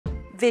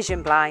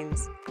Vision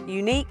blinds,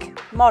 unique,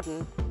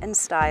 modern and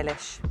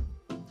stylish.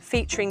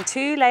 Featuring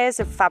 2 layers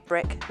of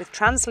fabric with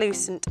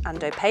translucent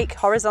and opaque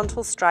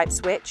horizontal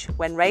stripes which,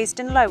 when raised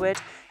and lowered,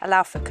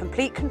 allow for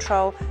complete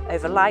control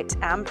over light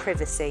and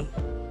privacy.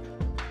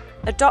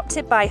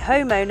 Adopted by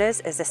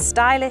homeowners as a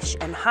stylish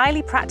and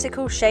highly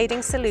practical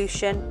shading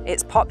solution,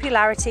 its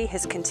popularity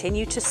has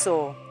continued to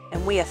soar,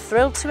 and we are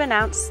thrilled to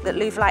announce that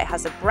Louvolite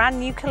has a brand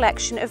new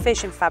collection of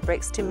vision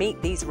fabrics to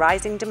meet these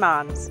rising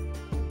demands.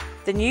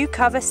 The new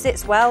cover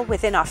sits well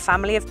within our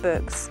family of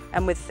books,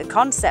 and with the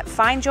concept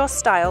Find Your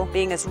Style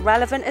being as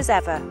relevant as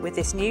ever with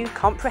this new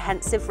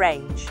comprehensive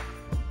range.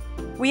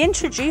 We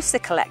introduce the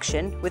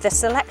collection with a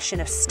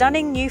selection of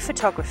stunning new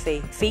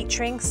photography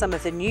featuring some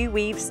of the new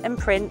weaves and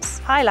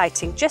prints,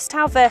 highlighting just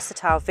how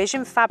versatile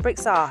vision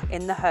fabrics are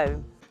in the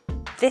home.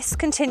 This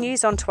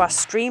continues onto our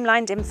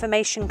streamlined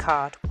information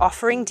card,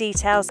 offering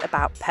details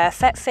about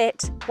perfect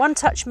fit,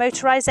 one-touch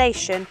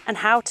motorization, and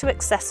how to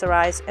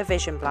accessorize a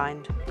vision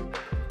blind.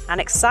 An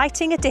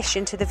exciting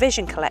addition to the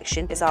Vision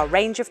collection is our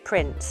range of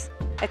prints.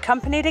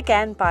 Accompanied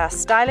again by our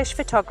stylish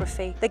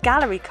photography, the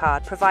gallery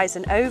card provides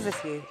an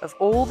overview of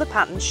all the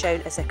patterns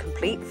shown as a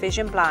complete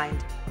vision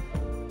blind.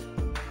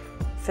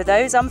 For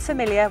those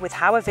unfamiliar with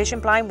how a vision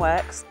blind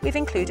works, we've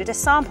included a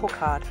sample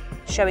card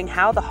showing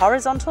how the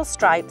horizontal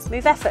stripes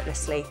move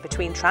effortlessly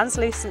between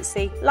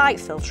translucency, light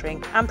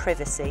filtering and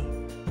privacy.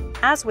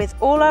 As with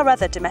all our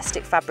other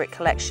domestic fabric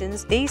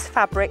collections, these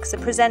fabrics are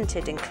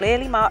presented in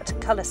clearly marked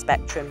colour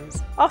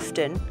spectrums.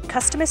 Often,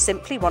 customers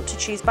simply want to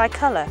choose by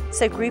colour,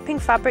 so grouping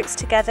fabrics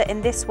together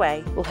in this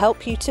way will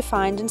help you to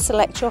find and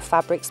select your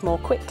fabrics more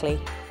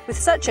quickly. With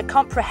such a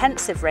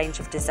comprehensive range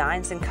of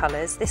designs and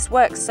colours, this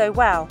works so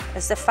well,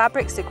 as the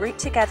fabrics are grouped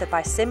together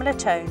by similar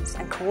tones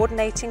and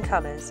coordinating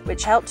colours,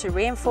 which help to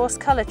reinforce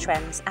colour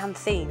trends and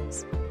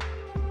themes.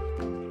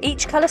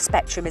 Each colour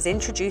spectrum is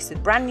introduced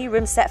with brand new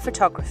room set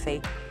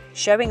photography,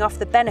 showing off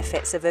the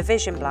benefits of a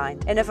vision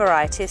blind in a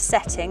variety of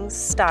settings,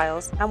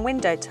 styles and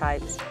window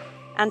types.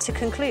 And to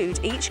conclude,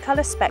 each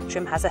colour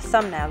spectrum has a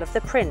thumbnail of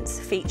the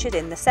prints featured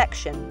in the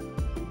section.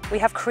 We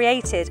have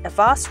created a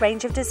vast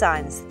range of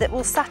designs that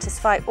will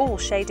satisfy all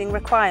shading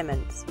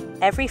requirements.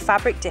 Every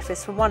fabric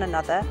differs from one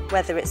another,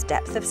 whether it's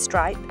depth of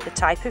stripe, the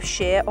type of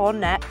sheer or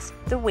net,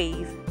 the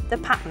weave, the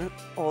pattern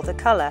or the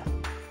colour.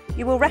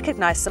 You will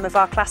recognise some of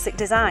our classic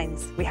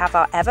designs. We have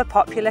our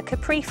ever-popular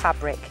capri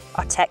fabric,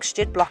 our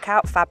textured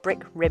block-out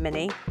fabric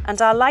Rimini,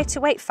 and our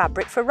lighter-weight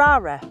fabric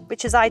Ferrara,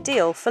 which is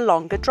ideal for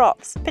longer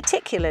drops,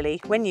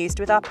 particularly when used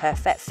with our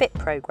Perfect Fit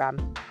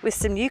programme. With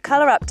some new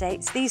colour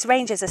updates, these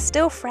ranges are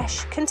still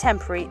fresh,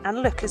 contemporary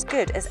and look as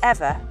good as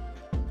ever.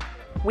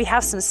 We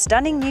have some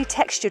stunning new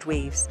textured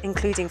weaves,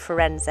 including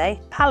Firenze,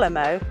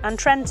 Palermo and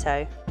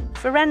Trento.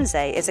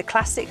 Firenze is a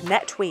classic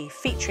net weave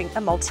featuring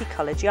a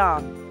multicoloured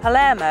yarn.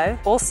 Palermo,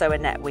 also a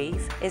net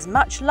weave, is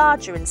much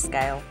larger in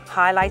scale,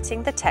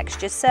 highlighting the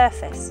textured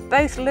surface.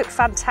 Both look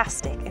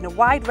fantastic in a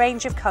wide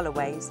range of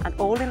colourways and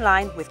all in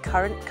line with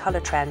current colour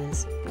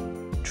trends.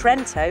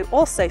 Trento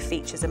also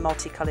features a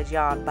multicoloured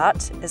yarn,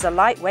 but as a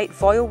lightweight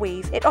voile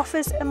weave, it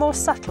offers a more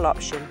subtle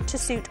option to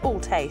suit all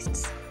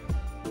tastes.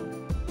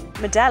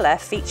 Modella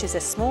features a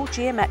small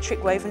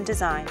geometric woven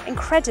design,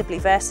 incredibly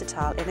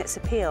versatile in its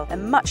appeal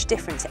and much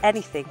different to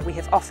anything we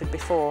have offered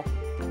before.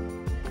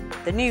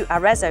 The new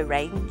Arezzo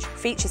range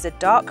features a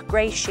dark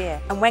grey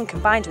sheer, and when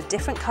combined with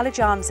different coloured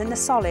yarns in the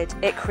solid,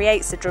 it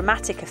creates a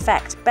dramatic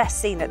effect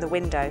best seen at the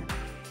window.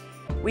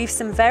 We've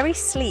some very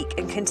sleek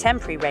and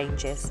contemporary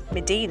ranges.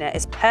 Medina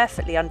is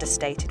perfectly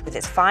understated with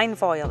its fine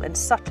voile and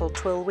subtle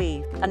twill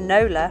weave, and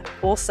Nola,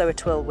 also a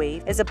twill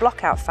weave, is a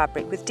block-out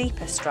fabric with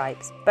deeper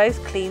stripes,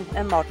 both clean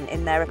and modern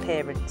in their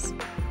appearance.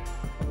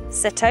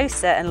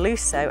 Setosa and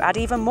Lusso add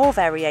even more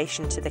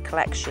variation to the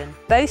collection,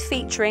 both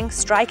featuring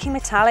striking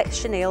metallic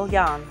chenille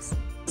yarns.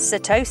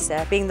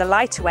 Setosa being the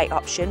lighter weight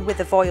option with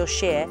the voile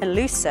sheer, and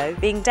Lusso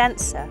being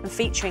denser and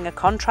featuring a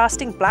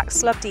contrasting black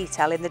slub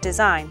detail in the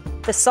design.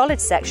 The solid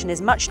section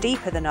is much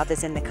deeper than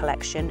others in the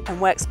collection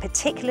and works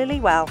particularly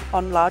well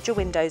on larger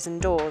windows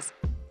and doors.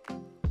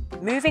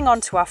 Moving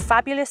on to our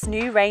fabulous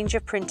new range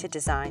of printed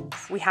designs,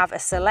 we have a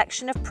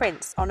selection of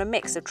prints on a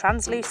mix of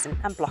translucent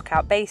and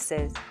block-out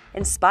bases.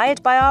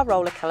 Inspired by our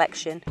roller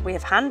collection, we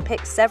have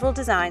hand-picked several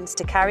designs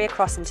to carry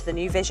across into the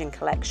new Vision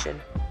collection.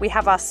 We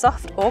have our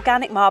soft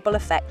organic marble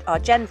effect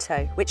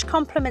Argento, which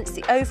complements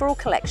the overall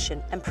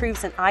collection and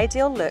proves an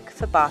ideal look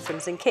for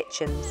bathrooms and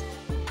kitchens.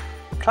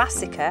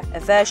 Classica, a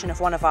version of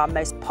one of our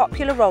most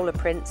popular roller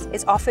prints,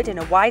 is offered in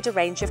a wider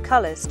range of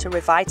colours to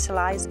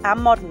revitalise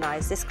and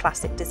modernise this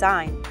classic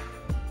design.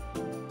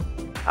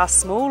 Our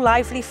small,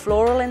 lively,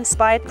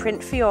 floral-inspired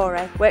print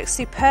Fiore works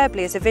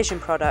superbly as a Vision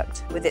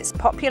product. With its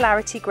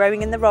popularity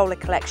growing in the roller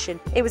collection,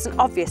 it was an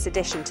obvious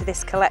addition to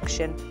this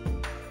collection.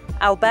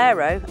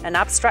 Albero, an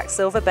abstract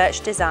silver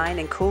birch design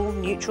in cool,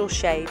 neutral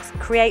shades,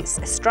 creates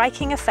a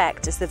striking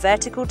effect as the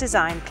vertical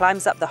design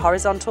climbs up the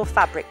horizontal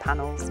fabric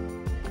panels.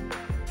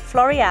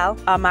 Floreal,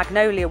 our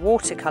magnolia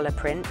watercolour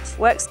print,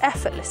 works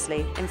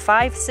effortlessly in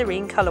 5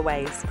 serene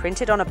colourways.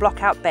 Printed on a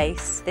block-out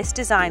base, this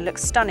design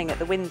looks stunning at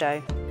the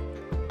window.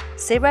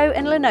 Cirro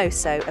and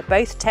Lanoso are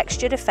both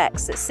textured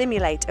effects that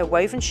simulate a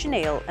woven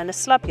chenille and a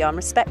slub yarn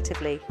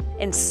respectively.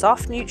 In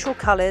soft neutral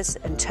colours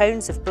and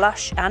tones of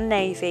blush and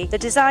navy, the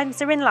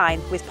designs are in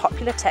line with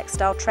popular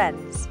textile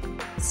trends.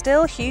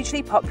 Still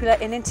hugely popular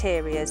in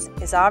interiors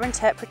is our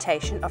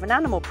interpretation of an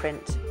animal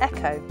print,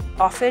 Echo.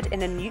 Offered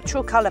in a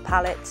neutral colour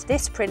palette,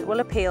 this print will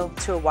appeal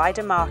to a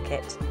wider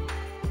market.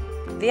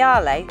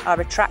 Viale,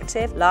 our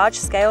attractive,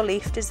 large-scale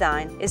leaf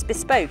design, is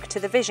bespoke to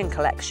the Vision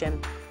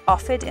collection.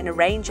 Offered in a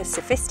range of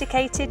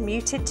sophisticated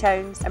muted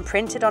tones and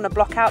printed on a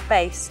blockout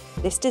base,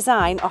 this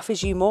design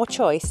offers you more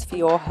choice for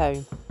your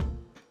home.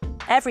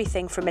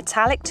 Everything from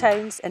metallic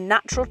tones and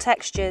natural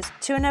textures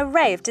to an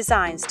array of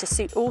designs to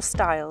suit all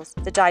styles.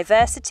 The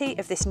diversity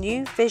of this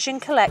new Vision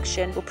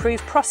collection will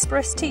prove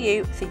prosperous to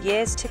you for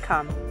years to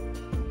come.